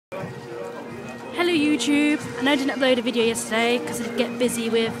YouTube. I know I didn't upload a video yesterday because I did get busy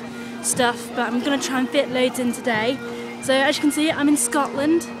with stuff, but I'm going to try and fit loads in today. So as you can see, I'm in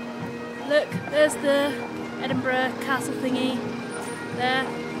Scotland. Look, there's the Edinburgh castle thingy there.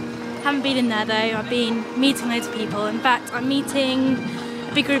 Haven't been in there though, I've been meeting loads of people. In fact, I'm meeting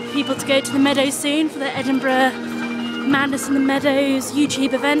a big group of people to go to the Meadows soon for the Edinburgh Madness in the Meadows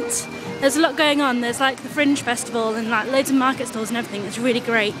YouTube event. There's a lot going on. There's like the Fringe Festival and like loads of market stalls and everything. It's really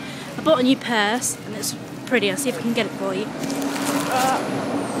great. I bought a new purse and it's pretty. I'll see if I can get it for you.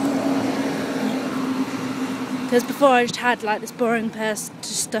 Because before I just had like this boring purse to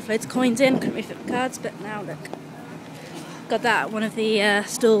stuff loads of coins in, couldn't really fit the cards, but now look. Got that at one of the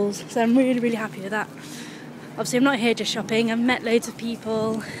stalls, so I'm really happy with that. Obviously I'm not here just shopping, I've met loads of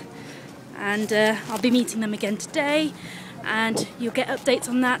people and I'll be meeting them again today and you'll get updates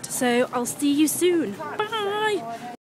on that, so I'll see you soon. Bye!